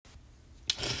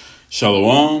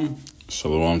Shalom,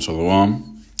 shalom,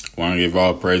 shalom. I want to give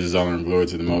all praises, honor, and glory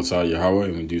to the Most High Yahweh,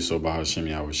 and we do so by Hashem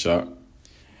Yahweh Shah.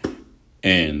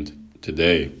 And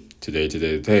today,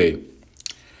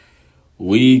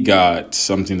 we got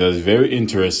something that is very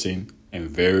interesting and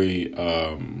very,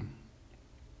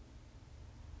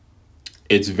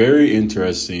 it's very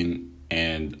interesting,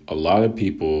 and a lot of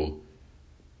people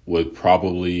would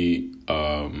probably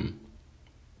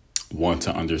want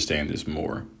to understand this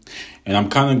more. And I'm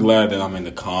kind of glad that I'm in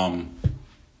the calm,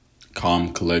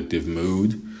 collective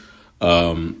mood,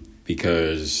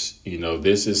 because,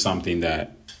 this is something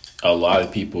that a lot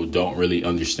of people don't really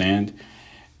understand.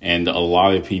 And a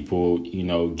lot of people,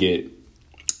 get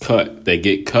cut. They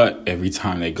get cut every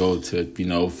time they go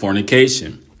to,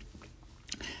 fornication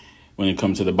when it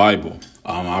comes to the Bible.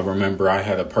 I remember I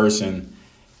had a person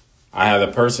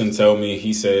tell me,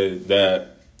 he said that,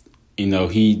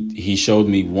 he showed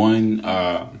me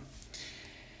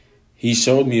he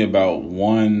showed me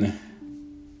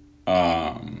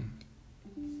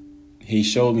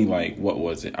what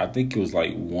was it? I think it was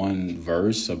like one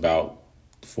verse about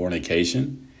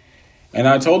fornication. And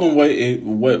I told him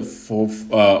what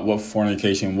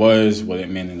fornication was, what it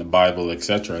meant in the Bible,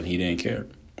 etc. And he didn't care.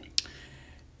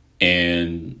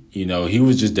 And, he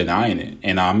was just denying it.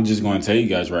 And I'm just going to tell you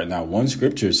guys right now, one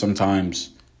scripture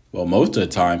sometimes, most of the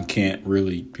time, can't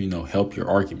really, help your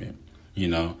argument,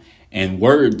 And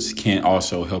words can't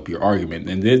also help your argument.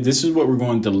 And this is what we're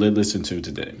going to listen to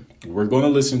today. We're going to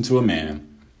listen to a man,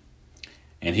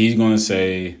 and he's going to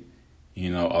say,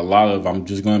 I'm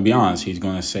just going to be honest, he's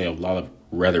going to say a lot of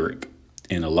rhetoric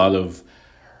and a lot of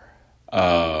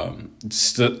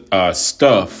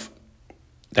stuff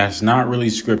that's not really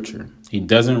scripture. He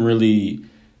doesn't really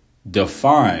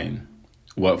define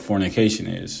what fornication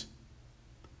is,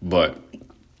 but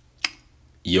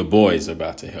your boy is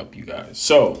about to help you guys.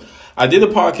 So I did a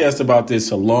podcast about this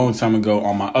a long time ago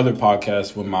on my other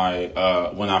podcast when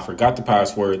I forgot the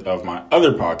password of my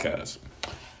other podcast.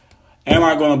 Am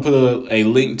I going to put a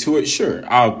link to it? Sure,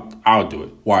 I'll do it.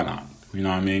 Why not? You know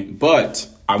what I mean? But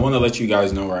I want to let you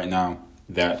guys know right now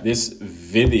that this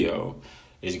video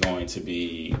is going to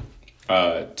be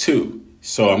 2.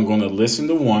 So I'm going to listen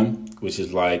to one, which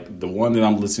is like the one that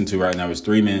I'm listening to right now is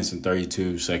 3 minutes and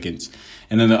 32 seconds.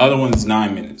 And then the other one is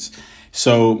 9 minutes.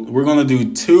 So we're going to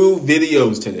do 2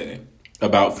 videos today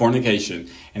about fornication.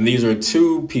 And these are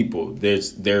 2 people.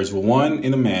 There's one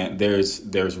in a man. There's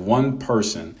one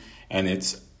person, and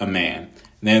it's a man.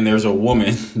 Then there's a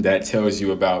woman that tells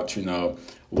you about,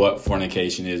 what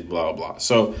fornication is, blah, blah.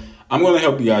 So I'm going to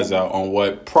help you guys out on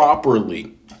what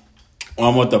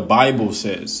the Bible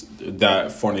says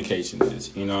that fornication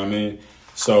is. You know what I mean?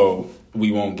 So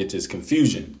we won't get this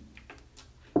confusion.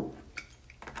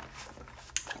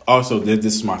 Also, this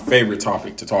is my favorite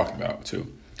topic to talk about, too.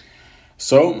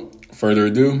 So, further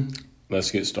ado,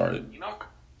 let's get started. Enoch,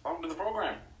 welcome to the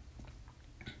program.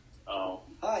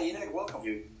 Hi, Enoch, welcome.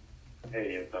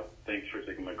 Hey, thanks for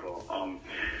taking my call.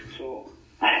 So,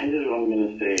 this is what I'm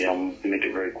going to say. I'm going to make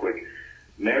it very quick.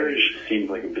 Marriage seems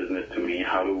like a business to me.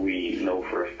 How do we know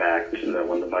for a fact that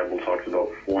when the Bible talks about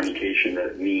fornication, that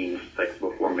it means sex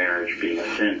before marriage being a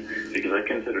sin? Because I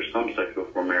consider some sex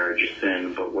before marriage a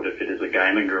sin, but what if it is a guy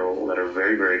and a girl that are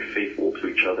very, very faithful to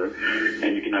each other,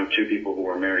 and you can have 2 people who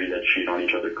are married that cheat on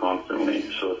each other constantly?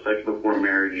 So is sex before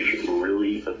marriage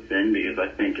really a sin? Because I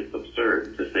think it's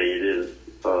absurd to say it is.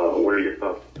 What are your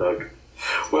thoughts, Doug?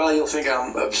 Well, you'll think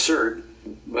I'm absurd,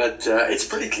 but it's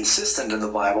pretty consistent in the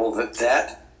Bible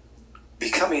that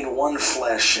becoming one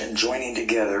flesh and joining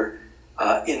together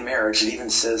in marriage, it even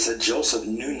says that Joseph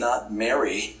knew not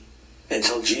Mary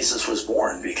until Jesus was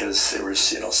born, because there was,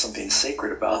 something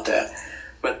sacred about that.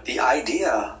 But the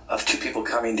idea of 2 people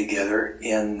coming together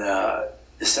in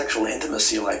sexual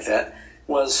intimacy like that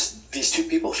was these 2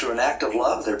 people, through an act of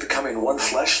love, they're becoming one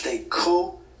flesh. They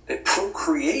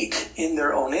procreate in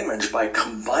their own image by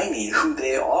combining who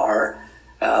they are.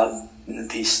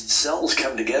 These cells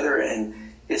come together, and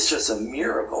it's just a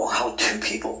miracle how 2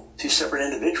 separate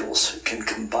individuals can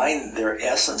combine their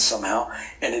essence somehow,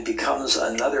 and it becomes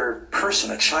another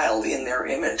person, a child in their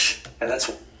image. And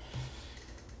that's.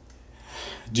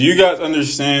 Do you guys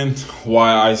understand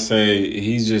why I say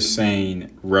he's just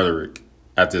saying rhetoric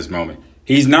at this moment?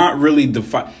 He's not really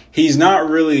He's not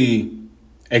really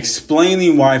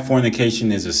explaining why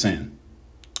fornication is a sin,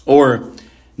 or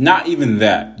not even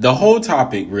that. The whole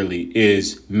topic really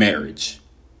is marriage,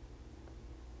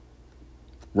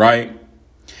 right?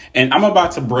 And I'm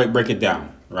about to break it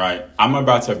down, right? I'm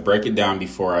about to break it down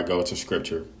before I go to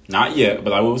scripture. Not yet,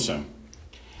 but I will soon.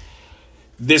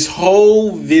 This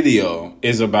whole video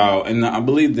is about, and I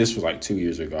believe this was like 2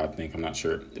 years ago, I think, I'm not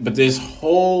sure. But this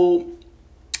whole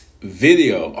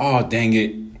video, oh, dang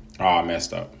it. Oh, I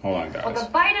messed up. Hold on, guys. Well,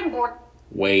 the Biden board.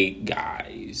 Wait,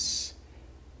 guys.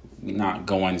 We're not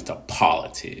going into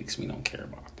politics. We don't care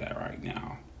about that right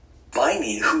now.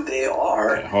 Defining who they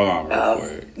are. Okay, hold on real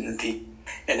quick.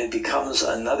 And it becomes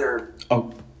another...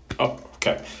 Oh,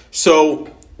 okay.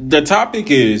 So the topic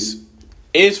is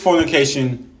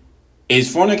fornication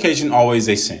always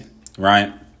a sin,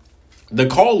 right? The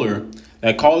caller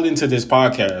that called into this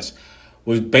podcast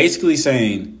was basically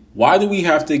saying, why do we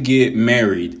have to get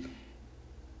married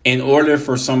in order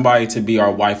for somebody to be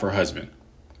our wife or husband?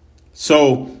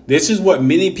 So this is what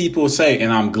many people say,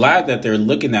 and I'm glad that they're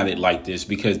looking at it like this,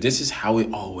 because this is how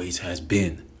it always has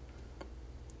been,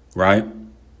 right?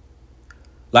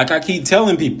 Like I keep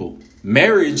telling people,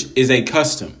 marriage is a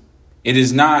custom. It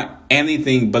is not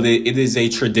anything, but it is a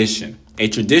tradition. A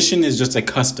tradition is just a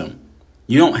custom.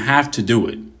 You don't have to do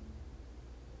it.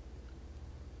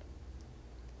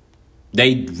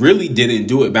 They really didn't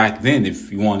do it back then,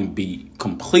 if you want to be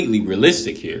completely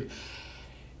realistic here.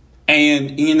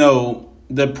 And, you know,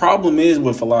 the problem is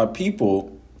with a lot of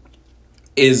people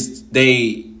is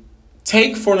they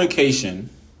take fornication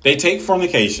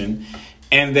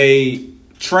and they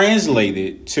translate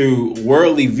it to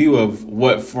worldly view of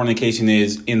what fornication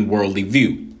is in worldly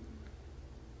view.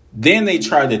 Then they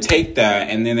try to take that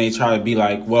and then they try to be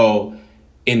like, well,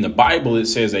 in the Bible, it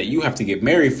says that you have to get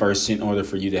married first in order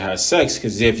for you to have sex.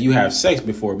 Because if you have sex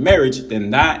before marriage, then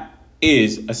that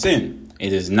is a sin.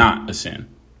 It is not a sin.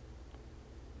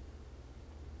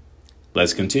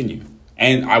 Let's continue.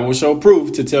 And I will show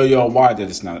proof to tell y'all why that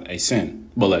it's not a sin.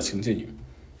 But let's continue.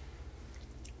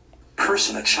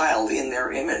 Person, a child in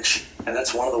their image. And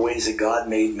that's one of the ways that God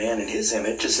made man in his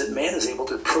image, is that man is able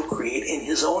to procreate in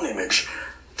his own image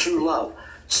through love.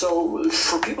 So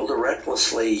for people to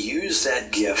recklessly use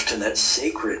that gift and that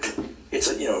sacred,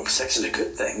 sex is a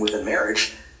good thing within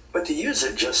marriage, but to use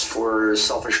it just for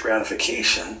selfish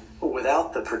gratification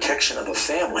without the protection of a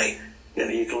family.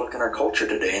 You can look in our culture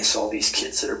today and see all these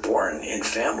kids that are born in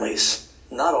families,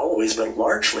 not always, but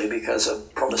largely because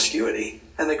of promiscuity.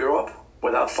 And they grow up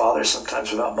without fathers,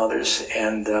 sometimes without mothers,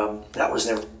 and that was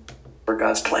never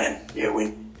God's plan.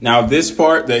 Now, this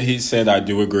part that he said, I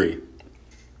do agree.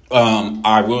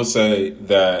 I will say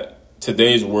that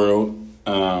today's world,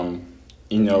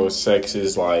 sex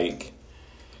is like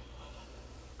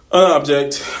an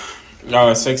object.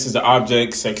 Sex is an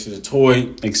object, sex is a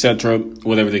toy, etc.,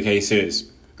 whatever the case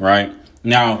is, right?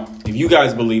 Now, if you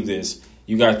guys believe this,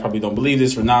 you guys probably don't believe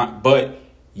this or not, but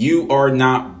you are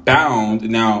not bound.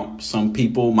 Now, some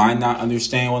people might not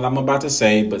understand what I'm about to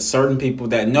say, but certain people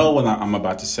that know what I'm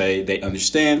about to say, they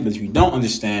understand. But if you don't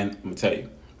understand, I'm going to tell you.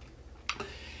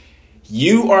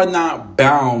 You are not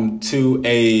bound to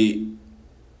a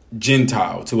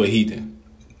Gentile, to a heathen.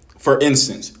 For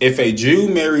instance, if a Jew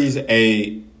marries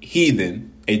a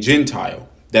heathen, a Gentile,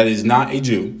 that is not a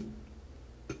Jew,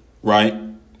 right?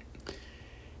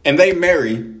 And they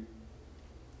marry,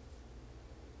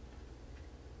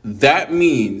 that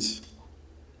means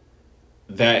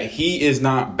that he is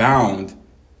not bound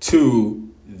to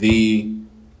the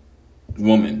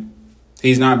woman.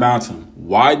 He's not bound to him.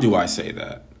 Why do I say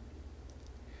that?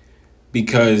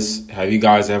 Because have you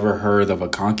guys ever heard of a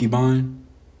concubine?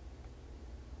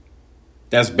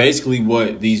 That's basically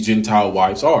what these Gentile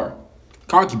wives are.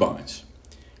 Concubines.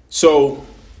 So,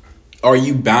 are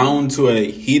you bound to a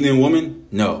heathen woman?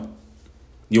 No.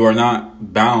 You are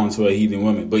not bound to a heathen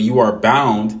woman. But you are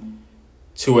bound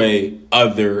to a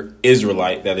other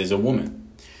Israelite that is a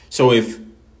woman. So if,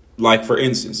 like for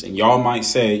instance, and y'all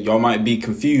might be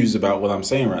confused about what I'm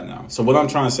saying right now. So what I'm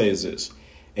trying to say is this.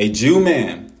 A Jew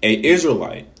man, a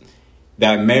Israelite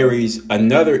that marries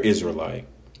another Israelite,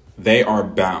 they are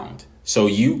bound. So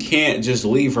you can't just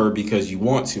leave her because you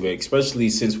want to, especially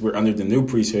since we're under the new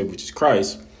priesthood, which is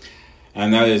Christ.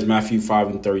 And that is Matthew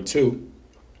 5:32,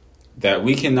 that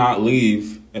we cannot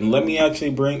leave. And let me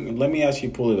actually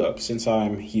pull it up since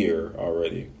I'm here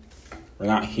already. We're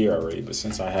not here already, but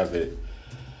since I have it,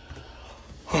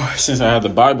 since I have the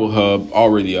Bible Hub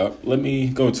already up, let me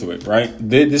go to it, right?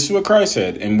 This is what Christ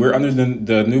said, and we're under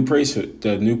the new priesthood,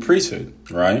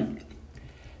 right?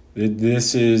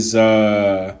 This is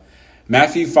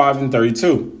Matthew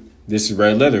 5:32. This is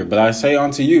red letter. But I say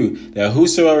unto you that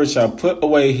whosoever shall put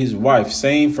away his wife,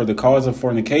 saying for the cause of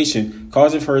fornication,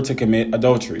 causeth her to commit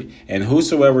adultery. And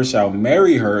whosoever shall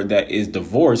marry her that is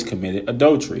divorced committed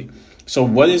adultery. So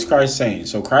what is Christ saying?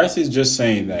 So Christ is just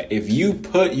saying that if you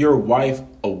put your wife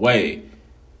away,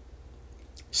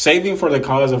 saving for the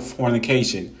cause of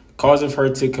fornication, causeth her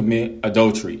to commit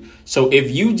adultery. So if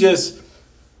you just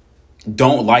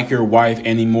don't like your wife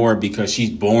anymore because she's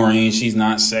boring, she's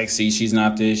not sexy, she's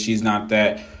not this, she's not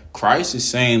that, Christ is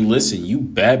saying, listen, you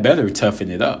better toughen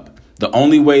it up. The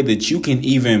only way that you can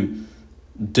even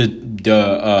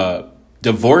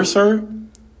divorce her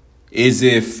is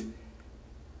if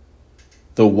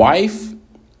the wife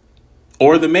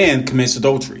or the man commits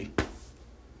adultery.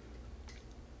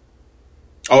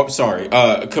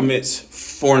 Commits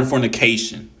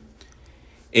fornication.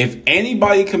 If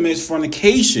anybody commits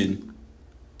fornication,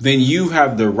 then you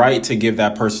have the right to give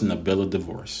that person a bill of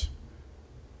divorce.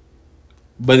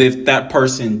 But if that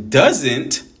person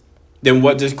doesn't, then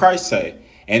what does Christ say?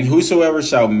 And whosoever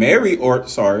shall marry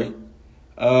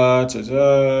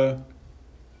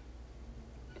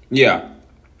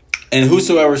And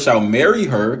whosoever shall marry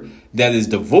her that is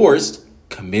divorced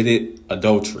committed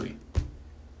adultery.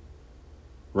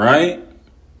 Right?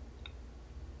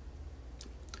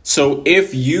 So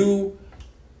if you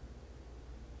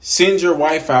send your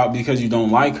wife out because you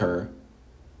don't like her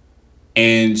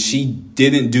and she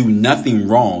didn't do nothing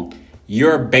wrong,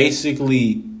 you're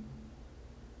basically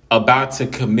about to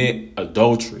commit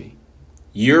adultery.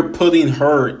 You're putting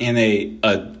her in a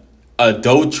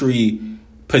adultery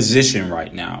position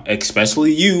right now,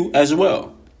 especially you as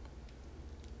well.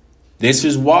 This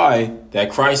is why that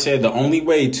Christ said the only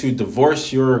way to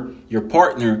divorce your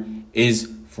partner is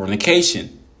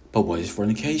fornication. But what is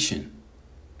fornication?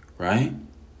 Right?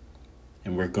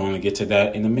 And we're going to get to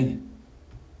that in a minute.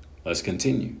 Let's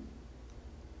continue.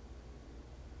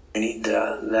 We need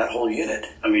that whole unit.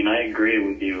 I mean, I agree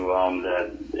with you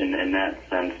that in that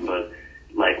sense, but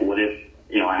like, what if,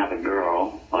 I have a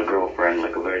girlfriend,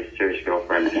 like a very serious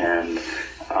girlfriend, and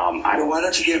why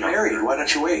don't you get married? Why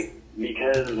don't you wait?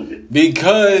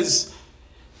 Because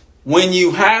when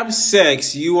you have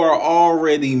sex, you are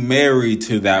already married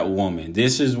to that woman.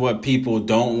 This is what people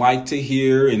don't like to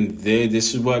hear. And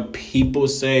this is what people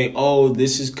say. Oh,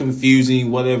 this is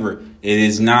confusing, whatever. It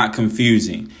is not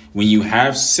confusing. When you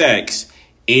have sex,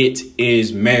 it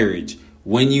is marriage.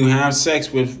 When you have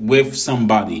sex with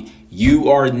somebody,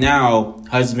 you are now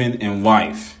husband and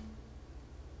wife.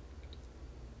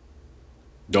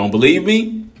 Don't believe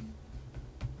me?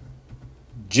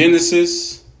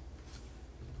 Genesis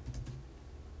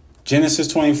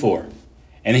 24.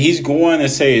 And he's going to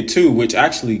say it too, which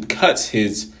actually cuts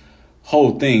his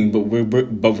whole thing. But we're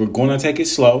going to take it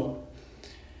slow.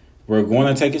 We're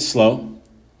going to take it slow.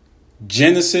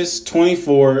 Genesis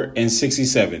 24 and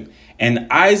 67. And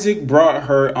Isaac brought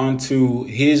her unto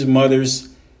his mother's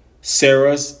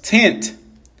Sarah's tent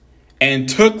and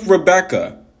took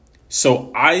Rebekah.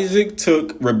 So Isaac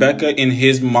took Rebekah in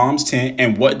his mom's tent.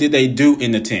 And what did they do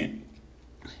in the tent?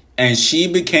 And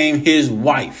she became his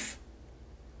wife.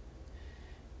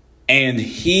 And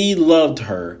he loved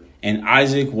her. And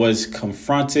Isaac was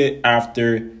confronted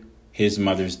after his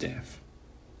mother's death.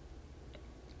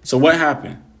 So what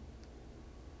happened?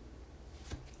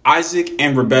 Isaac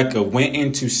and Rebekah went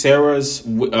into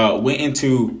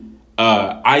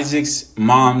Isaac's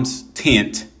mom's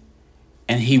tent,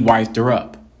 and he wifed her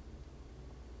up.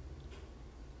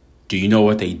 Do you know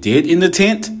what they did in the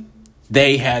tent?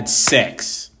 They had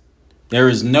sex. There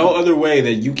is no other way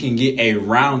that you can get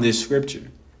around this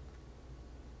scripture.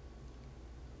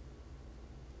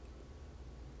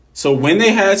 So when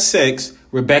they had sex,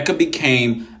 Rebekah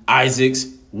became Isaac's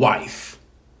wife.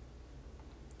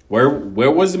 Where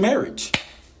was the marriage?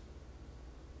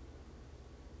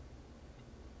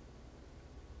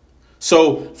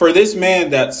 So for this man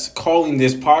that's calling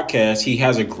this podcast, he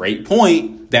has a great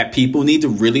point that people need to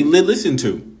really listen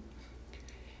to.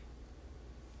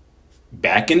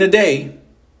 Back in the day,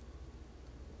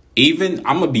 I'm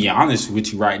going to be honest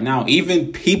with you right now,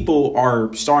 even people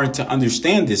are starting to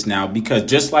understand this now, because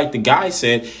just like the guy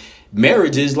said,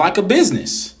 marriage is like a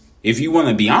business. If you want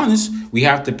to be honest, we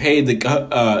have to pay the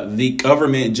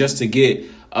government just to get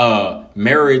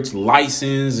marriage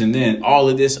license and then all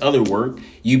of this other work.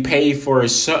 You pay for a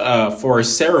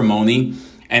ceremony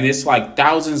and it's like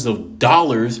thousands of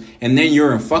dollars, and then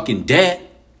you're in fucking debt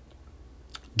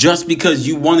just because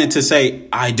you wanted to say,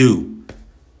 I do.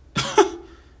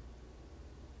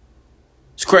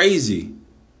 It's crazy.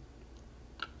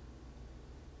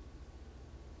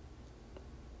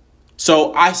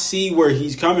 So I see where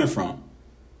he's coming from.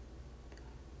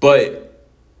 But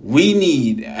we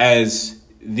need, as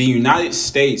the United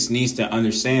States needs to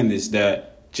understand this,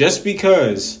 that just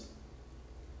because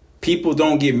people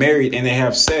don't get married and they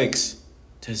have sex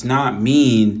does not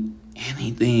mean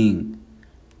anything.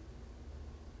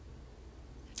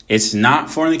 It's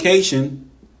not fornication,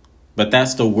 but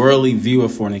that's the worldly view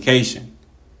of fornication.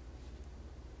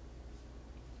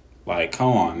 Like,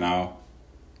 come on now.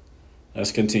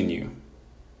 Let's continue.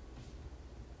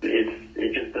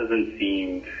 It just doesn't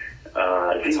seem.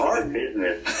 It seems like a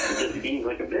business. It just seems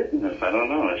like a business. I don't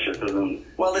know. It just doesn't.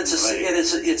 Well, it's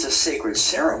a sacred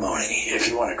ceremony, if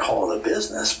you want to call it a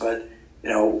business. But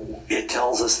it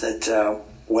tells us that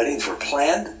weddings were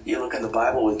planned. You look in the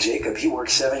Bible with Jacob; he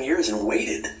worked 7 years and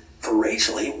waited for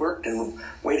Rachel. He worked and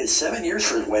waited 7 years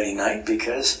for his wedding night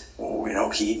because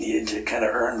he needed to kind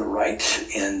of earn the right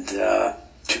and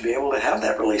to be able to have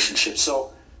that relationship.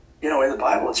 So, in the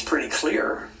Bible, it's pretty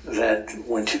clear that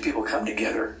when two people come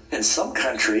together, in some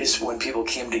countries, when people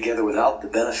came together without the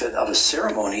benefit of a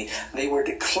ceremony, they were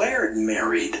declared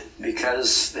married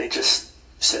because they just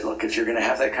said, look, if you're going to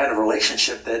have that kind of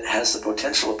relationship that has the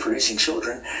potential of producing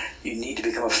children, you need to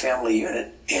become a family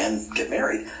unit and get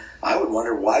married. I would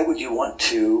wonder, why would you want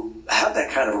to have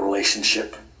that kind of a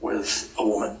relationship with a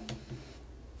woman?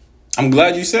 I'm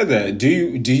glad you said that. Do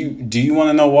you want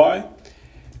to know why?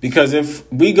 Because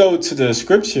if we go to the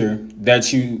scripture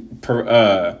that you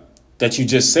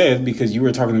just said, because you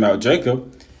were talking about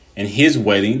Jacob and his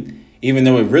wedding, even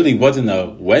though it really wasn't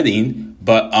a wedding,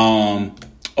 but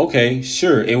okay,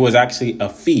 sure, it was actually a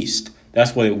feast.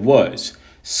 That's what it was.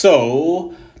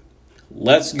 So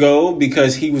let's go,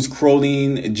 because he was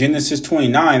quoting Genesis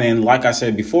 29. And like I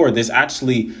said before, this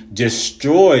actually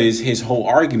destroys his whole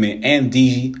argument and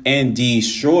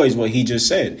destroys what he just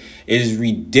said. It is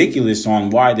ridiculous on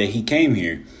why that he came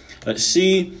here. Let's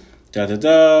see.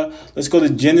 Let's go to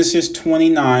Genesis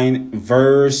 29,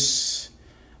 verse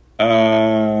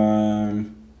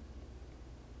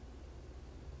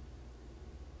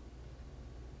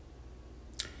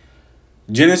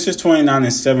Genesis 29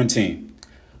 and 17.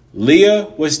 Leah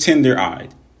was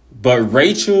tender-eyed, but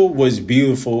Rachel was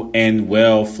beautiful and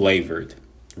well-flavored.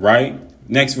 Right?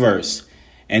 Next verse.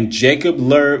 And Jacob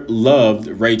loved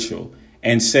Rachel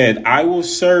and said, I will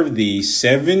serve thee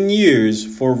 7 years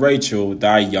for Rachel,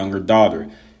 thy younger daughter.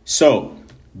 So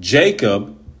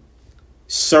Jacob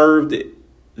served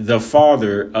the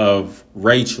father of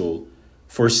Rachel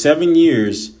for 7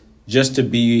 years just to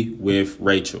be with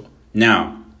Rachel.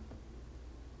 Now,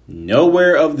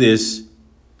 nowhere of this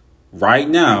right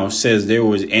now says there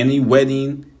was any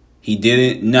wedding. He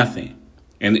didn't, nothing.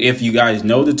 And if you guys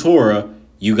know the Torah,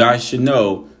 you guys should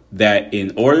know that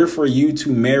in order for you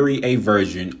to marry a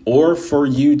virgin or for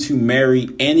you to marry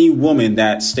any woman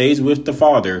that stays with the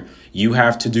father, you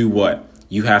have to do what?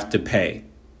 You have to pay.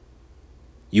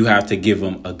 You have to give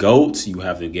him a goat. You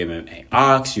have to give him an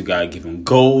ox. You got to give him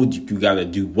gold. You got to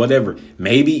do whatever.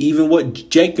 Maybe even what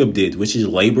Jacob did, which is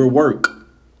labor work.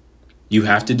 You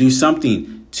have to do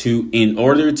something in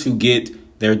order to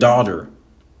get their daughter.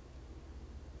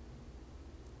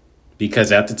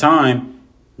 Because at the time,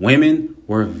 women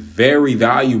were very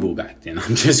valuable back then.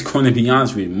 I'm just going to be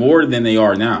honest with you, more than they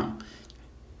are now.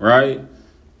 Right?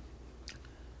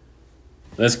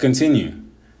 Let's continue.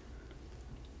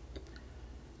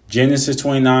 Genesis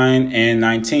 29 and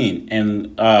 19.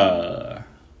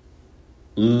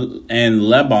 And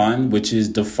Laban, which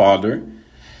is the father,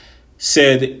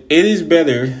 said, it is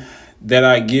better that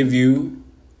I give you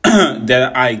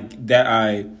that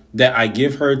I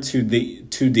give her to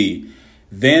thee,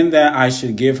 than that I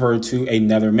should give her to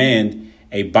another man.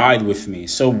 Abide with me.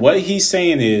 So what he's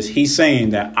saying is, he's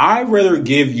saying that I rather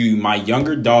give you my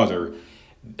younger daughter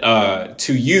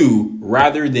to you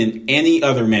rather than any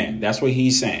other man. That's what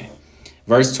he's saying.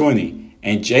 Verse 20.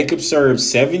 And Jacob served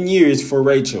 7 years for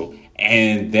Rachel,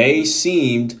 and they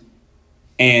seemed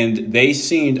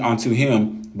unto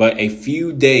him but a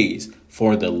few days,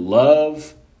 for the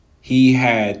love he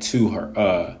had to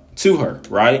her,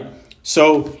 right?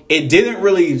 So it didn't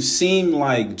really seem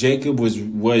like Jacob was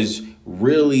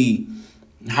really,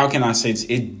 how can I say this?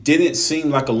 It didn't seem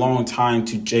like a long time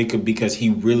to Jacob because he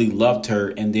really loved her.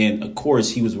 And then, of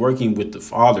course, he was working with the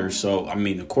father. So, I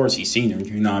mean, of course, he's seen her,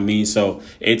 you know what I mean? So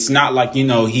it's not like,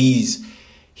 he's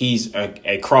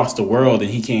across the world and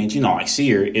he can't, like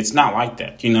see her. It's not like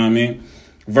that. You know what I mean?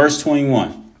 Verse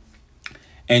 21.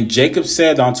 And Jacob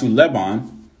said unto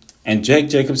Laban,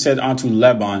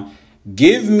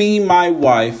 give me my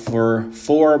wife,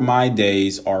 for my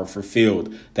days are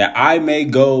fulfilled, that I may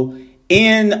go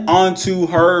in unto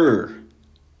her.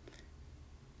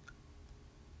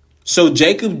 So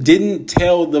Jacob didn't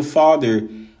tell the father,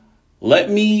 let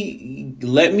me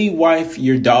wife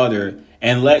your daughter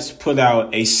and let's put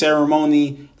out a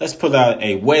ceremony. Let's put out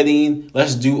a wedding.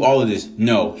 Let's do all of this.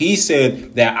 No, he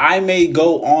said that I may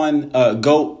go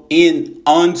in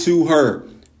unto her.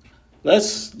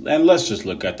 Let's just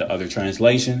look at the other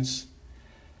translations.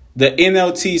 The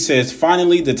NLT says,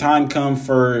 finally, the time come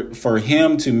for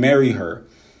him to marry her.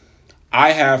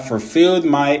 I have fulfilled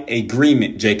my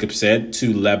agreement, Jacob said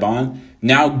to Laban.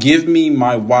 Now give me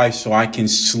my wife so I can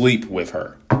sleep with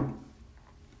her.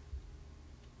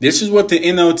 This is what the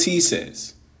NLT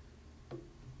says.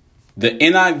 The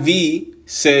NIV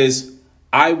says,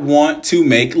 I want to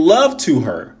make love to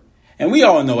her. And we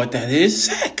all know what that is,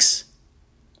 sex.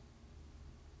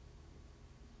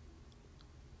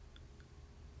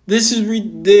 This is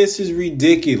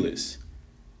ridiculous.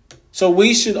 So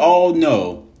we should all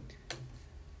know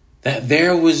that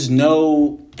there was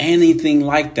no anything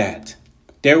like that.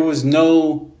 There was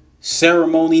no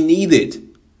ceremony needed.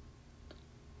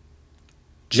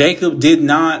 Jacob did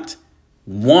not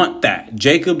want that.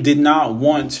 Jacob did not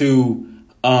want to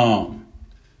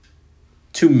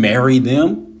marry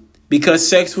them because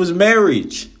sex was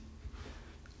marriage.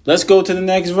 Let's go to the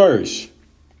next verse.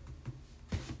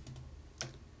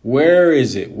 Where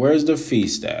is it? Where's the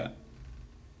feast at?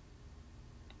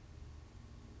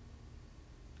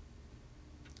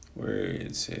 Where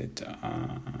is it?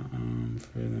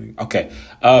 Okay.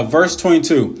 Verse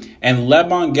 22. And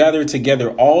Laban gathered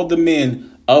together all the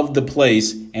men of the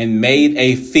place and made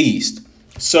a feast.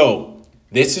 So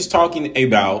this is talking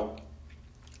about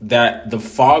that the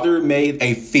father made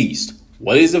a feast.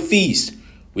 What is a feast?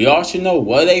 We all should know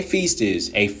what a feast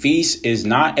is. A feast is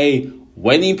not a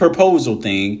wedding proposal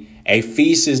thing. A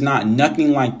feast is not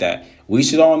nothing like that. We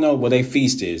should all know what a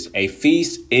feast is. A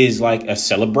feast is like a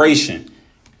celebration.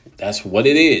 That's what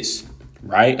it is,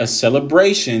 right? A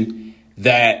celebration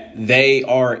that they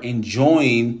are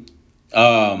enjoying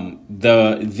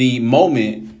the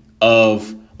moment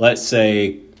of, let's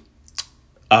say,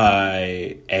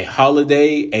 a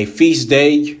holiday, a feast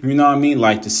day, you know what I mean?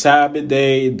 Like the Sabbath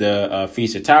day, the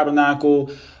Feast of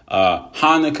Tabernacle,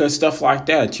 Hanukkah, stuff like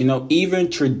that. You know,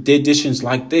 even traditions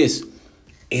like this,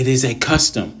 it is a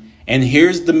custom. And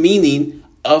here's the meaning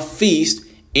of feast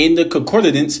in the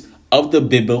concordance of the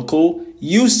biblical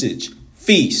usage.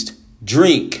 Feast,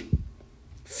 drink.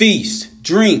 Feast,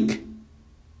 drink.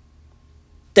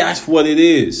 That's what it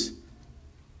is.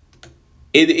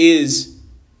 It is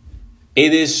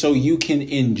so you can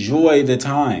enjoy the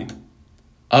time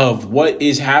of what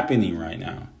is happening right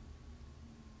now.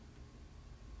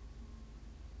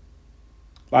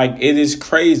 Like, it is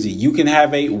crazy. You can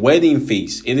have a wedding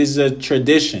feast. It is a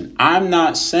tradition. I'm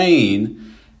not saying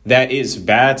that it's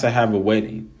bad to have a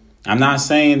wedding. I'm not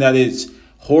saying that it's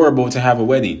horrible to have a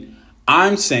wedding.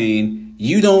 I'm saying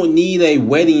you don't need a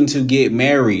wedding to get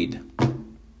married.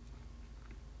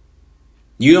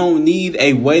 You don't need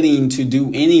a wedding to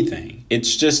do anything.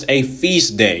 It's just a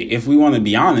feast day. If we want to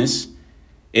be honest,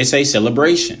 it's a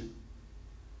celebration.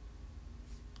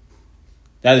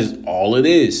 That is all it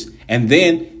is. And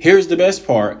then here's the best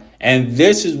part. And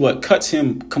this is what cuts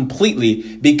him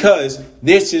completely, because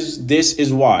this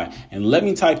is why. And let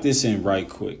me type this in right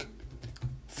quick.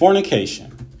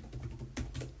 Fornication.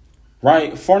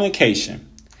 Right? Fornication.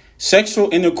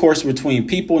 Sexual intercourse between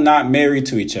people not married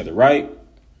to each other, right?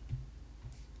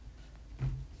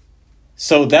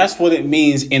 So that's what it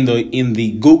means in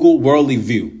the Google Worldly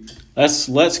View.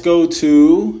 Let's go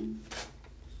to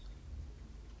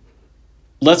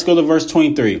verse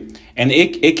 23. And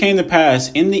it came to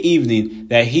pass in the evening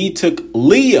that he took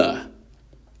Leah.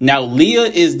 Now, Leah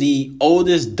is the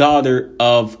oldest daughter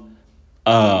of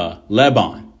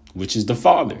Laban, which is the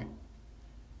father.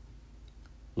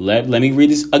 Let me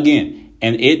read this again.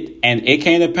 And it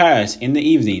came to pass in the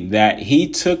evening that he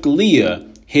took Leah,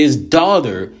 his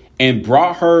daughter, and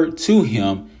brought her to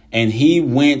him, and he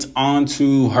went on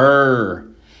to her.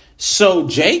 So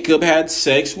Jacob had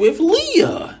sex with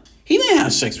Leah. He didn't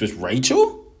have sex with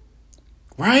Rachel,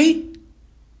 right?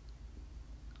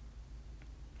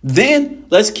 Then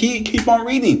let's keep on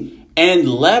reading. And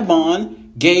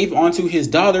Laban gave unto his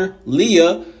daughter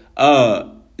Leah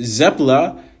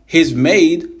Zilpah, his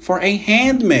maid, for a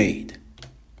handmaid.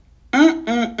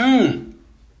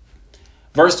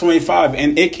 Verse 25,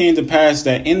 and it came to pass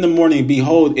that in the morning,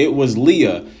 behold, it was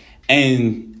Leah.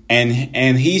 And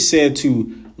he said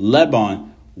to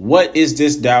Laban, what is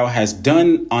this thou hast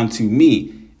done unto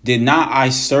me? Did not I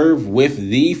serve with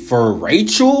thee for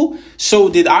Rachel? So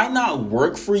did I not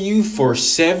work for you for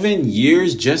 7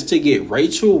 years just to get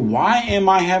Rachel? Why am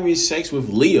I having sex with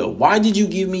Leah? Why did you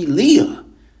give me Leah?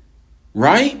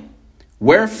 Right?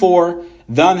 Wherefore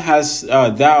then hast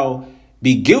thou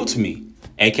beguilt me,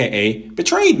 aka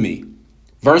betrayed me.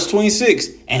 Verse 26,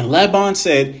 and Laban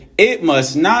said, it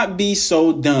must not be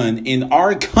so done in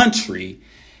our country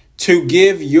to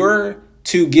give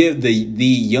the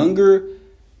younger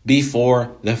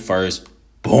before the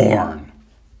firstborn.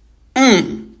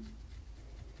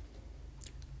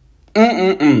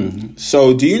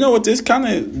 So do you know what this kind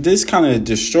of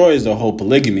destroys the whole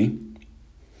polygamy,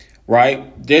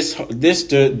 right? This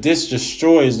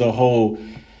destroys the whole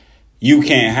you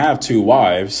can't have two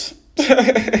wives.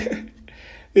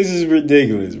 This is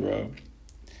ridiculous, bro.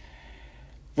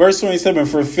 Verse 27,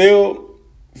 fulfill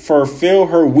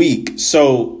her week.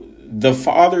 So the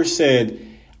father said,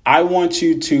 I want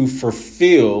you to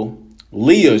fulfill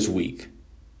Leah's week.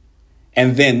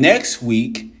 And then next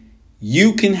week,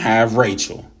 you can have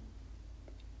Rachel.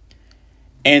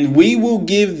 And we will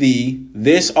give thee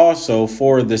this also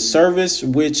for the service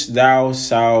which thou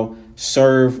shalt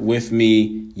serve with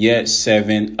me yet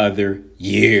 7 other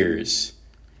years.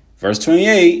 Verse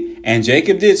 28, and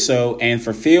Jacob did so and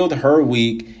fulfilled her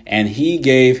week, and he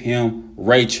gave him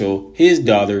Rachel, his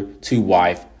daughter, to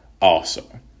wife also.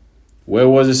 Where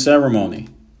was the ceremony?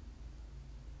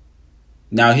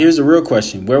 Now, here's the real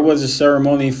question. Where was the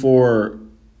ceremony for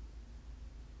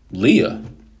Leah?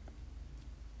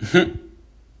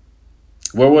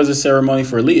 Where was the ceremony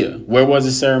for Leah? Where was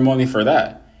the ceremony for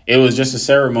that? It was just a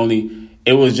ceremony.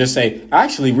 It was just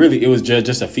it was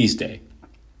just a feast day.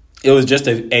 It was just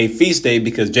a feast day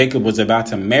because Jacob was about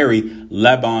to marry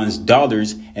Laban's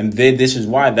daughters. And then this is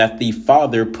why that the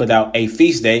father put out a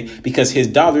feast day, because his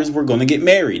daughters were going to get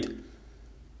married.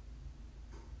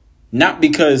 Not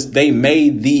because they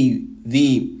made the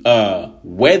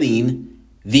wedding,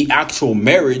 the actual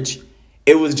marriage.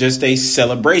 It was just a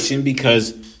celebration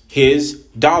because his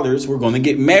daughters were going to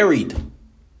get married.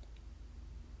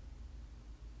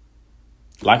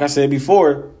 Like I said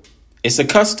before, it's a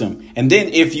custom. And then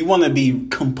if you want to be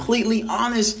completely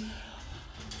honest,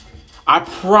 I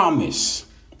promise.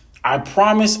 I'm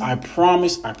going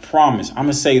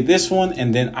to say this one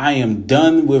and then I am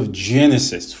done with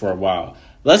Genesis for a while.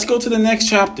 Let's go to the next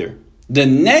chapter. The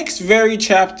next very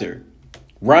chapter,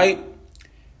 right?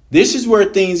 This is where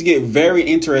things get very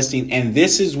interesting. And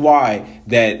this is why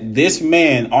that this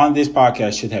man on this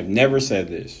podcast should have never said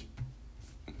this.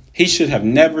 He should have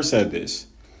never said this.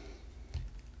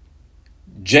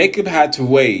 Jacob had to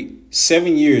wait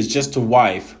 7 years just to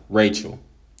wife Rachel.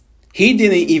 He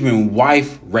didn't even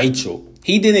wife Rachel.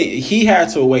 He had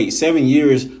to wait 7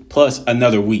 years plus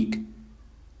another week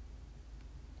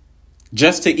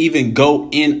just to even go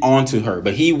in onto her.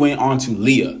 But he went on to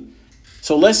Leah.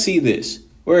 So let's see this.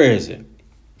 Where is it?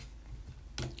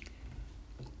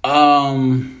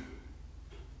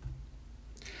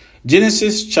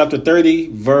 Genesis chapter 30,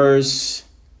 verse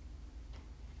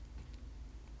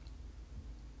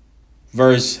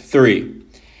 3.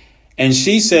 And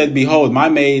she said, behold, my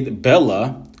maid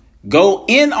Bella, go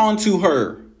in onto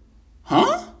her.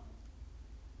 Huh?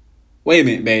 Wait a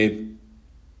minute, babe.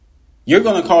 You're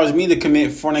going to cause me to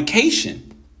commit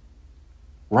fornication,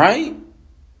 right?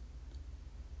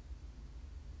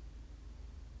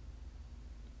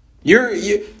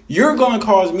 You're going to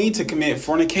cause me to commit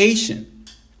fornication,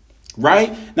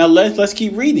 right? Now let's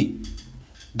keep reading.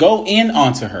 Go in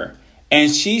onto her, and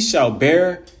she shall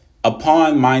bear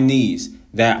upon my knees,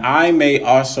 that I may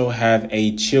also have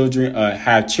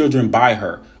children by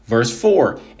her. Verse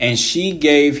 4, and she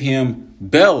gave him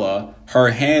Bella,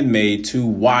 her handmaid, to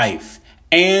wife,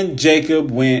 and Jacob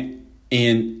went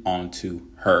in onto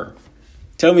her.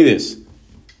 Tell me this.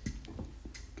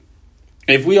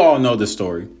 If we all know the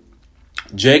story,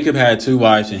 Jacob had 2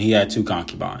 wives and he had 2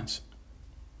 concubines.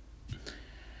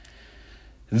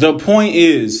 The point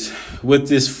is, with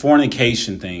this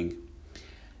fornication thing,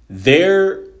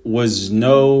 there was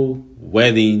no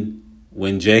wedding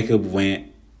when Jacob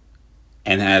went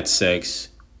and had sex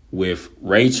with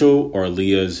Rachel or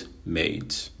Leah's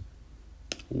maids.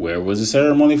 Where was the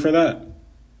ceremony for that?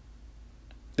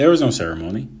 There was no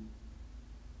ceremony.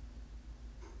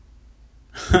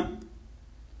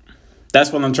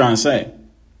 That's what I'm trying to say.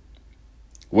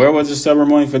 Where was the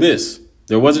ceremony for this?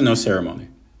 There wasn't no ceremony.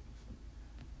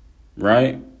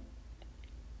 Right?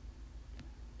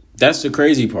 That's the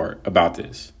crazy part about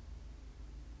this.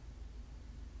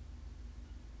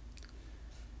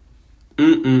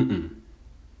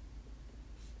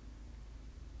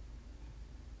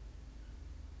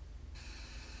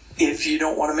 If you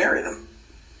don't want to marry them.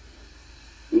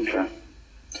 Okay.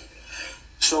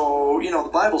 So, the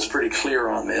Bible's pretty clear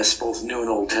on this, both New and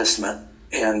Old Testament.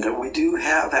 And we do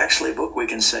have actually a book we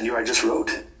can send you. I just wrote,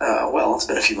 it's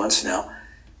been a few months now,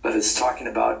 but it's talking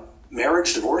about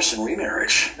marriage, divorce, and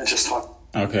remarriage.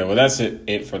 Okay, well, that's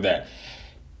it for that.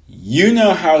 You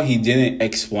know how he didn't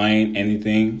explain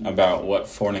anything about what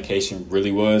fornication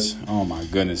really was? Oh, my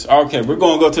goodness. Okay, we're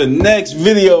going to go to the next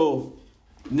video.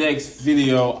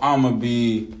 I'm going to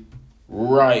be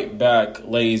right back,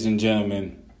 ladies and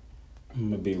gentlemen. I'm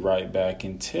gonna be right back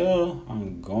until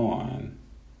I'm gone.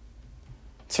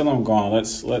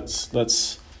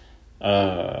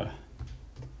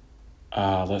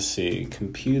 Let's see.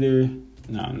 Computer.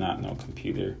 No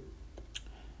computer.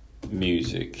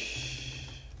 Music.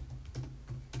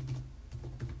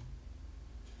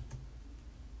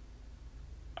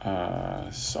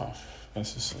 Soft.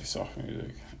 Let's just say soft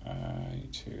music.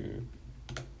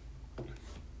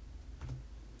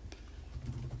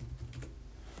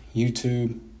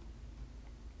 YouTube.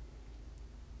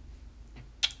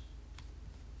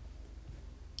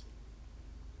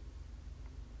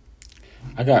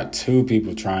 I got 2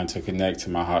 people trying to connect to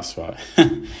my hotspot.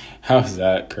 How's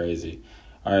that crazy?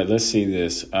 All right, let's see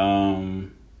this.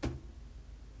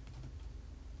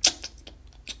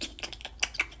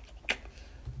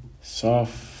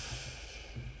 Soft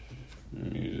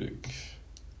music.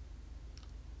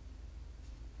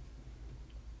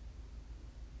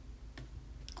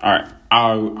 All right,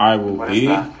 I will What be. is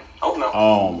that? Oh, no.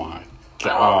 Oh my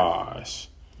gosh!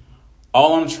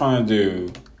 All I'm trying to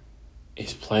do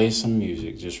is play some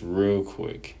music just real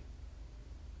quick.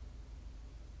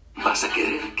 Vas a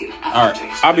querer que el All right,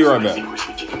 aftertaste I'll be right de back. este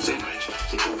crispy chicken sandwich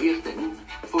se convierta en un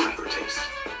forever taste.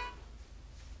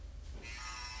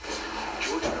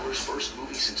 George Miller's first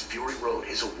movie since Fury Road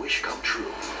is a wish come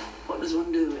true. What does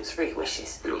one do with 3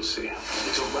 wishes? You'll see.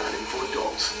 It's Aladdin for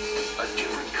adults. A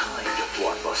different kind of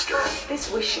blockbuster. This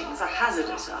wishing's a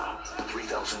hazardous art.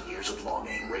 3,000 Years of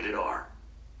Longing, rated R.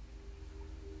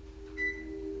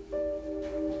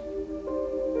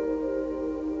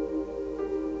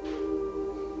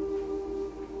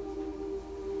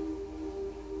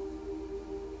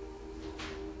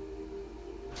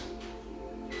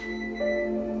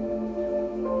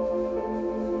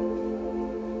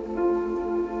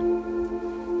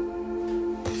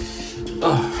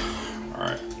 All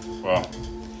right. Well,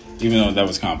 even though that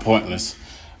was kind of pointless.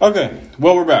 Okay.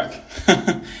 Well, we're back.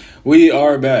 We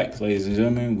are back, ladies and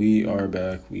gentlemen. We are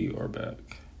back.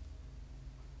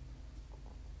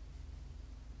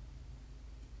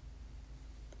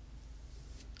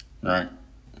 All right.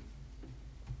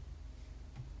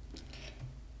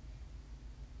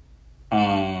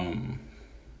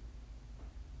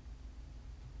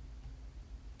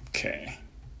 Okay.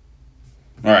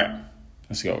 All right.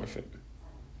 Let's go with it.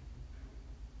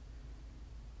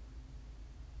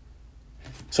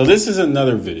 So this is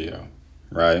another video,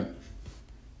 right?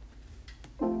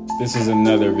 This is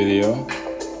another video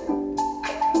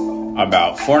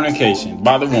about fornication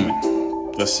by the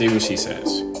woman. Let's see what she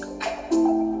says.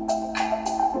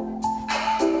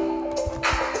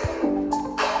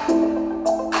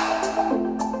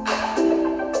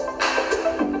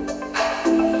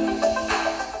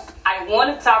 I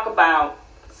want to talk about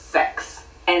sex.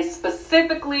 And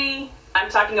specifically, I'm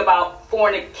talking about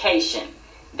fornication.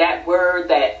 That word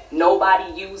that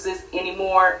nobody uses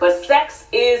anymore. But sex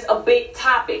is a big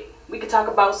topic. We could talk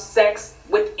about sex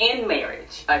within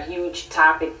marriage. A huge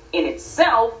topic in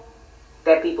itself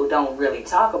that people don't really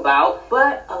talk about.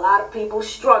 But a lot of people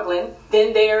struggling.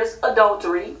 Then there's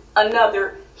adultery.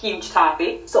 Another huge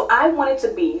topic. So I wanted to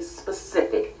be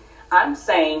specific. I'm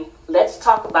saying let's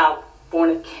talk about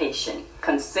fornication.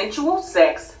 Consensual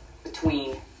sex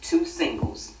between 2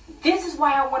 singles. This is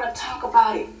why I want to talk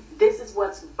about it. This is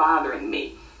what's bothering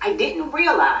me. I didn't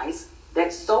realize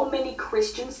that so many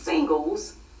Christian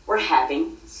singles were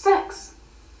having sex,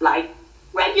 like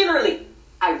regularly.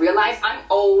 I realize I'm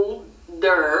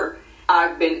older.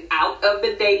 I've been out of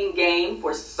the dating game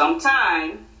for some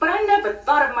time, but I never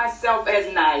thought of myself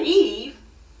as naive.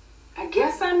 I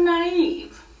guess I'm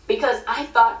naive because I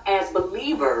thought as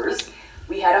believers,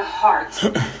 we had a heart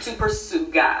to pursue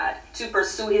God, to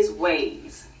pursue His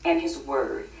ways and His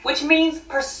word, which means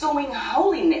pursuing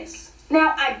holiness.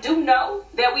 Now, I do know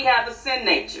that we have a sin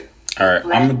nature. All right,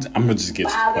 I'm gonna just get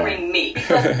to the bothering point. me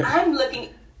because I'm looking.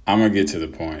 I'm gonna get to the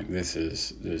point. This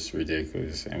is just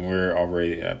ridiculous, and we're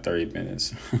already at 30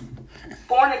 minutes.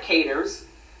 Fornicators,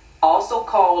 also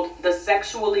called the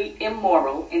sexually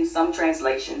immoral in some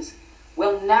translations,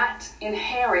 will not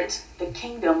inherit the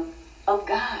kingdom of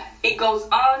God. It goes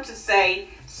on to say,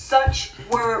 such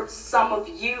were some of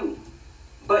you,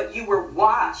 but you were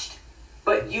washed,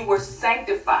 but you were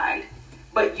sanctified,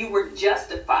 but you were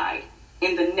justified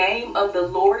in the name of the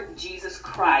Lord Jesus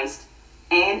Christ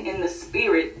and in the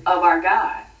Spirit of our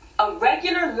God. A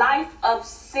regular life of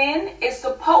sin is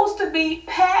supposed to be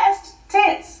past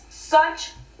tense.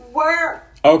 Such were.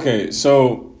 Okay,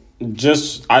 so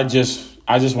I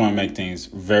just want to make things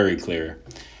very clear.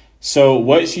 So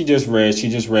what she just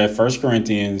read 1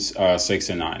 Corinthians 6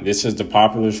 and 9. This is the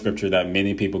popular scripture that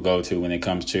many people go to when it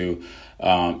comes to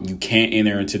you can't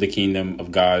enter into the kingdom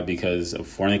of God because of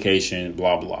fornication,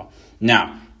 blah, blah.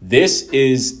 Now, this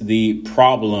is the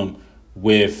problem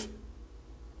with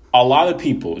a lot of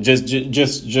people,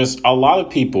 just a lot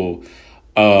of people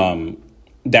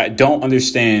that don't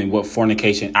understand what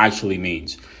fornication actually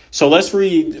means. So let's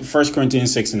read 1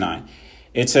 Corinthians 6 and 9.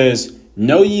 It says,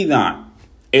 know ye not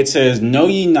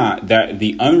that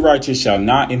the unrighteous shall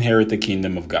not inherit the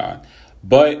kingdom of God,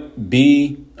 but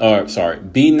be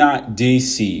not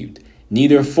deceived,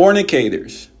 neither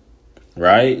fornicators,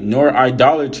 right, nor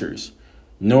idolaters,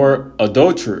 nor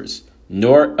adulterers,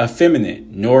 nor effeminate,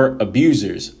 nor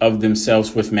abusers of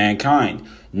themselves with mankind,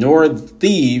 nor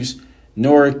thieves,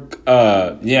 nor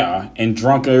and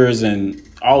drunkards and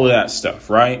all of that stuff,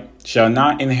 right, shall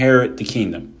not inherit the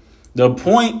kingdom. The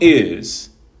point is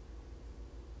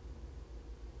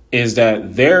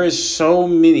that there is so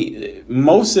many,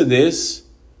 most of this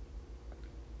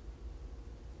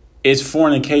is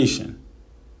fornication.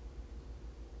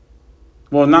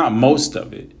 Well, not most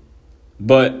of it,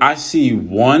 but I see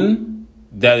one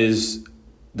that is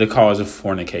the cause of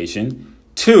fornication,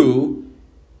 2,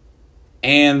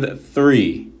 and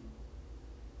 3.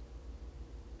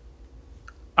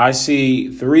 I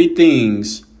see 3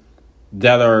 things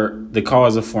that are the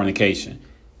cause of fornication,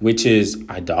 which is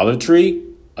idolatry,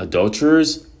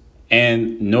 adulterers,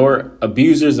 and nor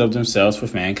abusers of themselves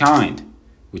with mankind,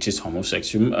 which is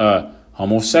homosexual,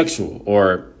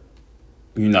 or,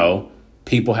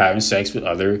 people having sex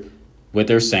with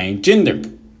their same gender.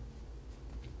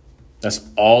 That's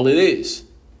all it is,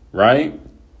 right?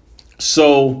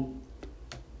 So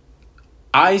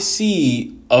I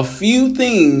see a few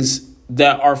things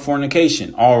that are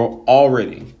fornication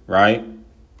already, right?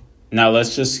 Now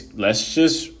let's just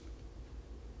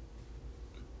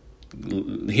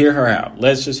hear her out.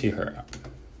 Let's just hear her out.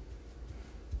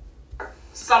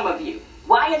 Some of you.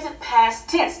 Why is it past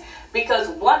tense? Because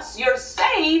once you're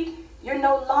saved, you're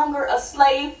no longer a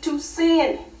slave to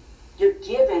sin. You're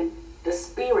given the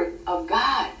Spirit of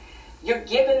God. You're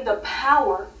given the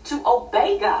power to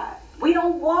obey God. We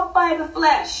don't walk by the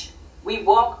flesh. We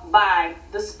walk by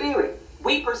the Spirit.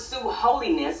 We pursue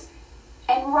holiness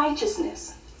and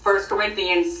righteousness. 1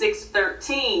 Corinthians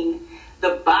 6:13,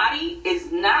 the body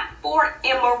is not for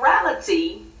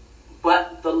immorality,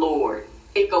 but the Lord.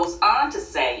 It goes on to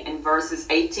say in verses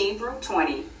 18 through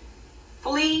 20,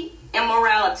 flee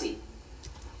immorality.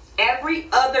 Every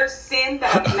other sin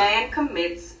that a man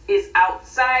commits is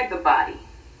outside the body,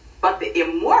 but the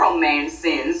immoral man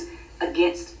sins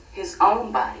against his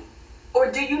own body.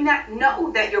 Or do you not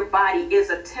know that your body is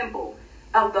a temple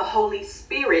of the Holy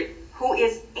Spirit who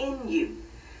is in you,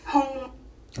 whom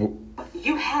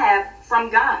you have from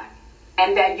God,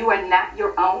 and that you are not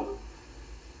your own?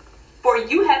 For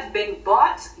you have been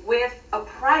bought with a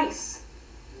price.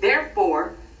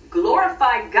 Therefore,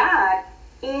 glorify God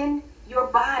in your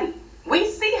body. We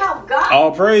see how God...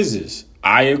 All praises.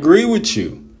 I agree with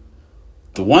you.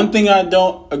 The one thing I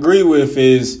don't agree with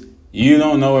is you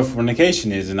don't know what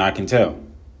fornication is, and I can tell.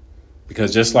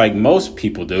 Because just like most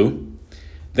people do,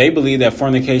 they believe that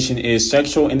fornication is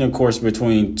sexual intercourse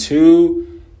between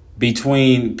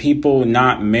people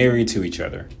not married to each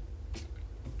other.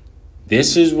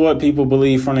 This is what people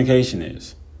believe fornication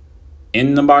is.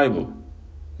 In the Bible.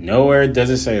 Nowhere does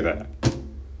it say that.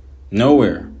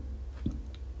 Nowhere.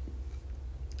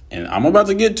 And I'm about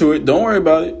to get to it. Don't worry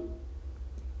about it.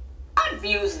 God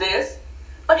views this,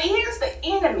 but here's the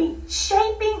enemy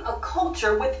shaping a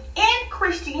culture within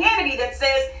Christianity that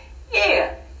says,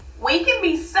 yeah, we can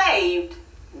be saved,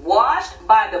 washed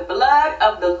by the blood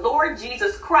of the Lord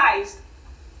Jesus Christ,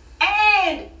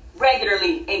 and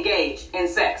regularly engage in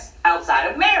sex outside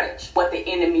of marriage. What the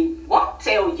enemy won't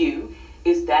tell you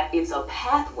is that it's a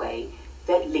pathway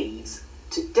that leads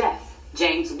to death.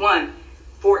 James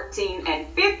 1:14 and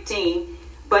 15,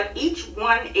 but each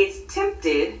one is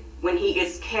tempted when he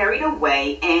is carried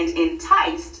away and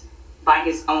enticed by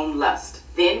his own lust.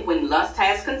 Then when lust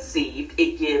has conceived,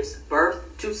 it gives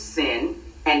birth to sin,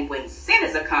 and when sin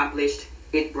is accomplished,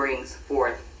 it brings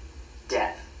forth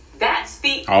death. That's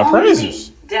the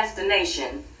only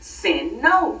destination sin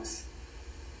knows.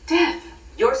 Death.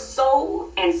 Your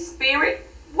soul and spirit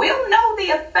will know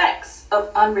the effects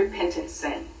of unrepentant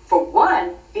sin. For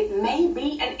one, it may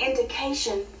be an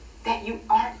indication that you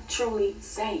aren't truly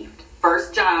saved.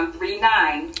 1 John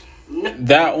 3:9.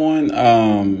 That one,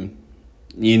 I'm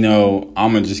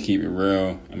going to just keep it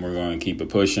real and we're going to keep it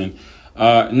pushing.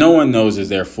 No one knows if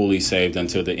they're fully saved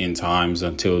until the end times,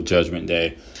 until Judgment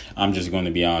Day. I'm just going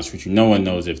to be honest with you. No one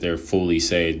knows if they're fully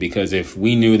saved, because if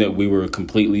we knew that we were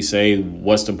completely saved,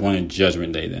 what's the point of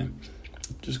Judgment Day then?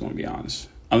 Just going to be honest.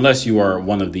 Unless you are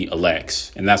one of the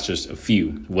elects, and that's just a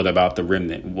few. What about the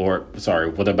remnant?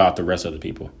 What about the rest of the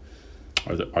people?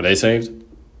 Are they saved?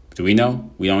 Do we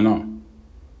know? We don't know.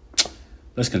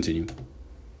 Let's continue.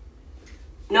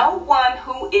 No one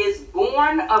who is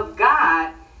born of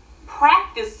God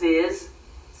practices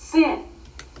sin.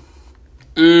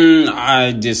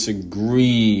 I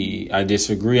disagree,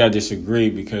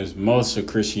 because most of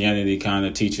Christianity kind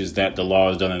of teaches that the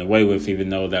law is done away with, even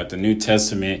though that the New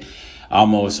Testament,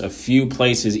 almost a few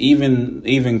places,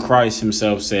 even Christ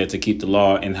himself said to keep the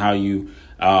law, and how you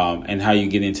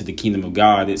get into the kingdom of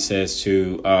God. It says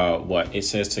to It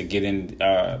says to get in,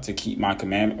 to keep my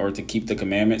commandment, or to keep the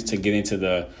commandments to get into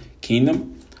the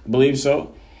kingdom. I believe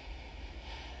so.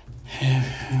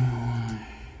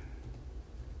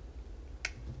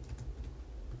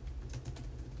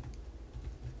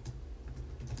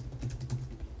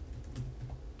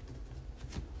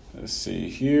 Let's see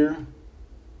here.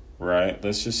 Right.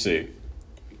 Let's just see.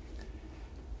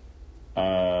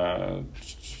 I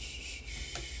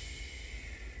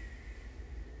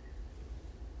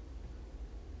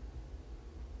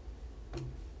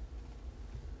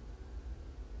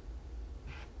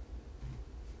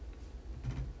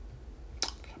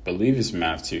believe it's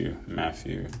Matthew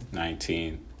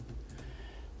 19.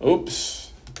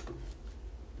 Oops.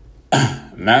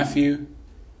 Matthew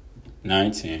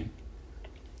 19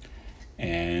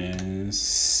 and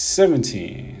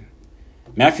 17.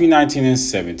 Matthew 19 and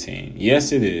 17.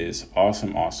 Yes, it is.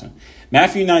 Awesome.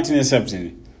 Matthew 19 and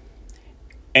 17.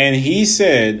 And he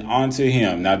said unto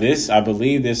him, now this, I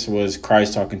believe this was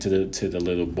Christ talking to the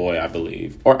little boy, I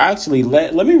believe. Or actually,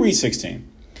 let me read 16.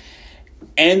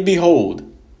 And behold,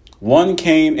 one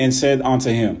came and said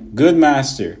unto him, Good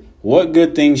master, what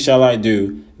good thing shall I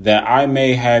do that I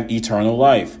may have eternal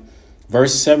life?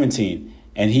 Verse 17.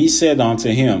 And he said unto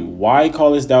him, Why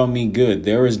callest thou me good?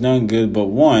 There is none good but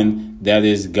one, that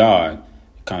is God.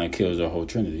 Kind of kills the whole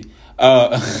Trinity.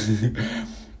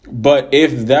 But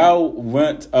if thou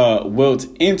wilt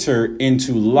enter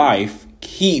into life,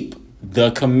 keep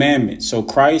the commandments. So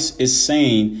Christ is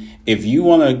saying, if you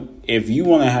want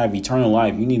to have eternal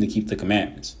life, you need to keep the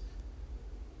commandments.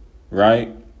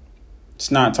 Right?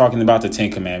 It's not talking about the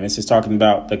 10 commandments. It's talking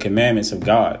about the commandments of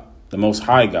God, the Most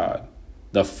High God,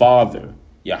 the Father,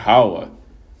 Yahweh.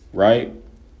 Right?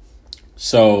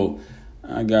 So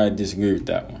I got to disagree with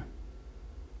that one.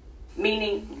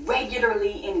 Meaning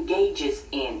regularly engages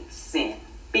in sin,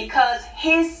 because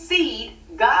his seed,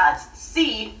 God's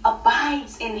seed,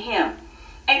 abides in him,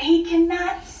 and he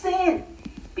cannot sin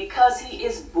because he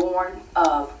is born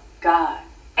of God.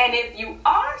 And if you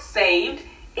are saved,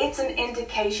 it's an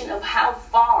indication of how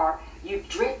far you've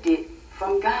drifted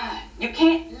from God. You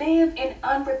can't live in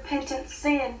unrepentant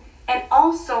sin and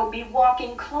also be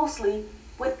walking closely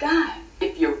with God.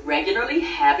 If you're regularly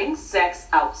having sex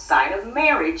outside of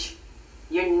marriage,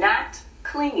 you're not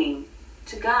clinging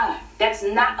to God. That's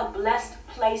not a blessed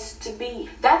place to be.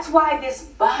 That's why this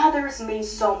bothers me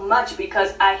so much,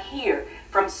 because I hear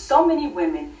from so many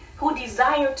women who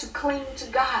desire to cling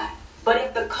to God. But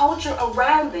if the culture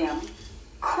around them,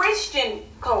 Christian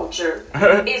culture,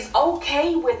 is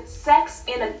okay with sex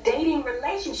in a dating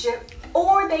relationship,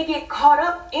 or they get caught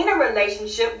up in a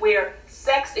relationship where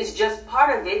sex is just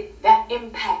part of it, that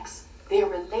impacts their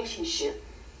relationship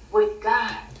with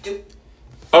God.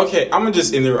 Okay, I'm going to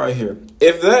just end it right here.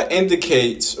 If that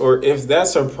indicates, or if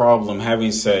that's a problem,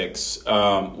 having sex,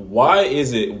 why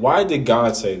did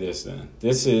God say this then?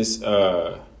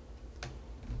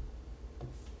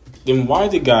 Then why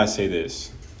did God say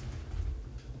this?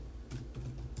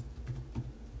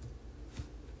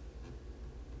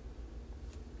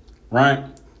 Right?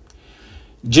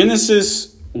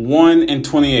 Genesis 1 and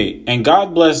 28. And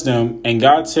God blessed them, and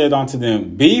God said unto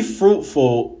them, Be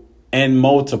fruitful and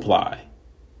multiply,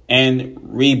 and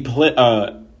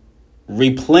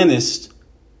replenished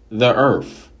the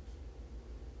earth.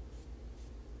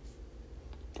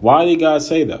 Why did God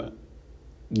say that?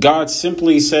 God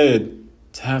simply said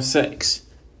to have sex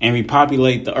and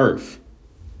repopulate the earth.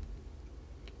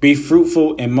 Be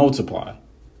fruitful and multiply.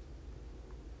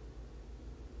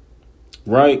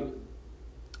 Right?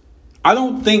 I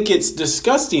don't think it's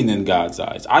disgusting in God's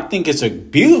eyes. I think it's a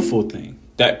beautiful thing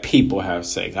that people have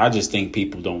sex. I just think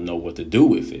people don't know what to do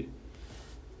with it.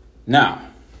 Now,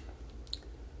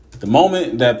 the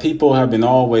moment that people have been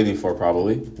all waiting for,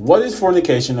 probably, what is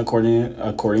fornication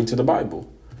according to the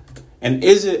Bible? And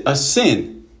is it a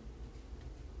sin?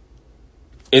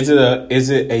 Is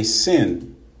it a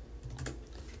sin?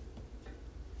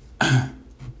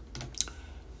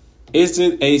 Is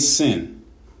it a sin?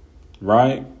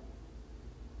 Right?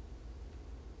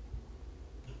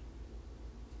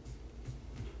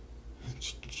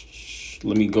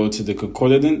 Let me go to the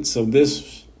concordance of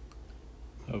this.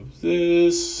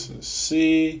 Let's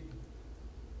see.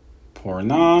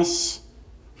 Pornos,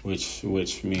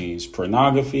 which means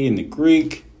pornography in the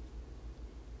Greek.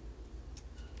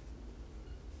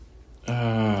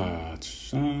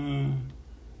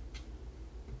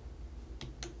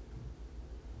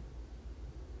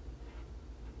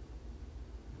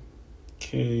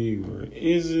 Okay, where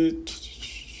is it?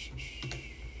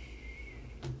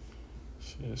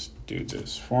 Let's do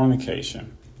this.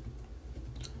 Fornication.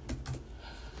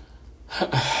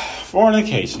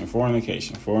 Fornication.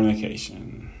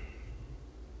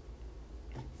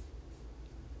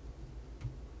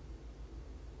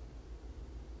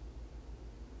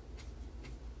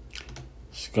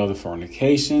 Let's go to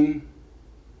fornication.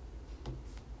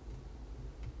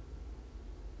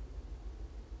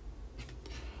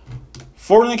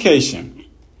 Fornication.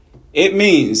 It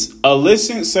means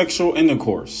illicit sexual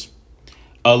intercourse.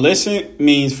 Illicit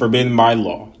means forbidden by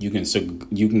law. You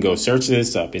can go search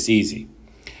this up. It's easy.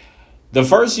 The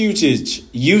first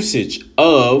usage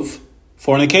of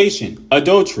fornication,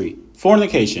 adultery,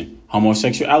 fornication,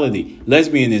 homosexuality,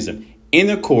 lesbianism,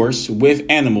 intercourse with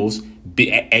animals,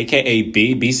 aka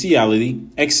bestiality,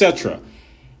 etc.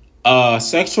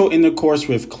 Sexual intercourse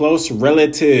with close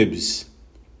relatives.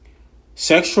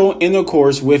 Sexual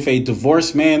intercourse with a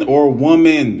divorced man or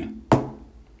woman.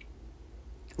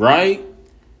 Right?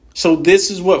 So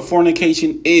this is what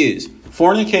fornication is.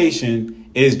 Fornication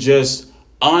is just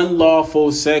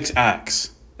unlawful sex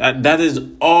acts. That is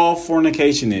all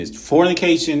fornication is.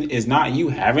 Fornication is not you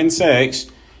having sex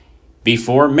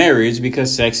before marriage,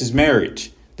 because sex is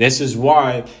marriage. This is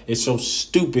why it's so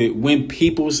stupid when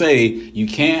people say you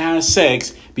can't have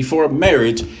sex before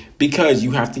marriage because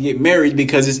you have to get married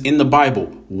because it's in the Bible.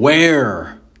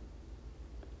 Where?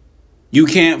 You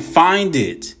can't find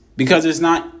it because it's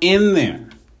not in there.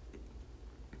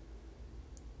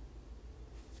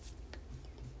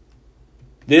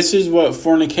 This is what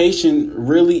fornication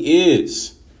really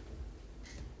is.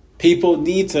 People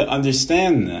need to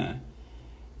understand that.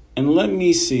 And let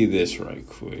me see this right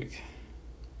quick.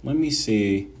 Let me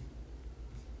see.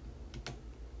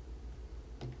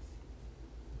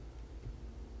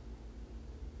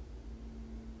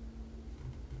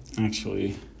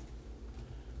 Actually,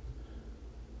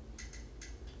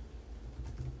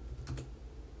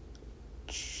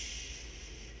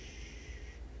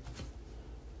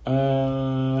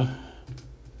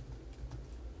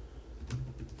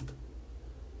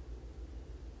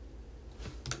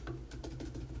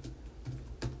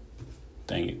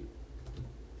 dang it.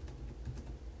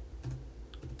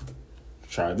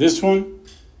 Try this one.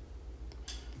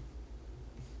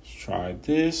 Let's try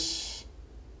this.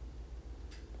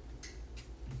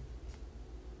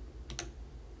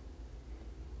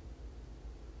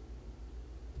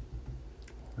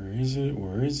 Where is it?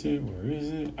 Where is it? Where is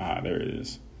it? Ah, there it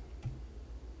is.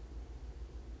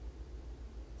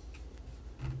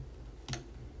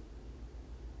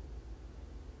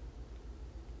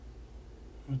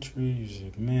 Use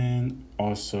a man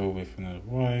also with another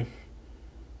wife.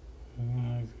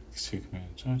 Two command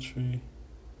adultery.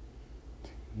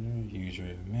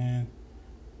 Usually a man.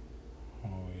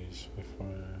 Always with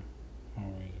fire.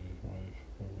 Always with wife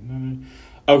or another.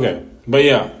 Okay, but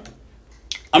yeah.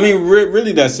 I mean,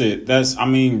 really, that's it. That's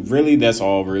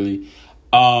all, really.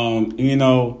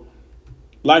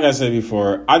 Like I said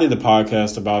before, I did a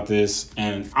podcast about this,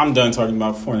 and I'm done talking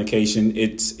about fornication.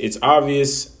 It's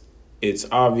obvious. It's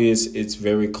obvious. It's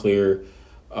very clear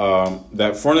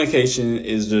that fornication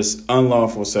is just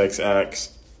unlawful sex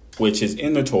acts, which is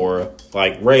in the Torah,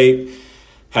 like rape,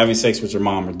 having sex with your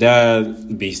mom or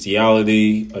dad,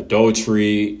 bestiality,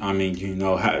 adultery. I mean,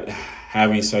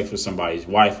 having sex with somebody's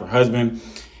wife or husband,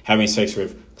 having sex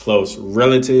with close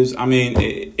relatives. I mean,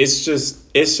 it's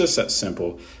just that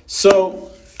simple.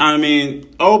 So, I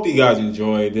mean, I hope you guys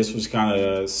enjoyed. This was kind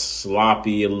of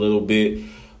sloppy a little bit,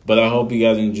 but I hope you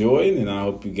guys enjoyed, and I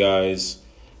hope you guys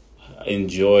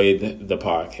enjoyed the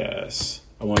podcast.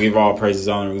 I want to give all praises,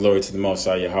 honor, and glory to the Most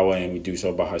High Yahweh, and we do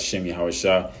so by Hashem Yahweh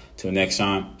Shah. Till next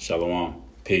time, Shalom.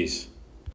 Peace.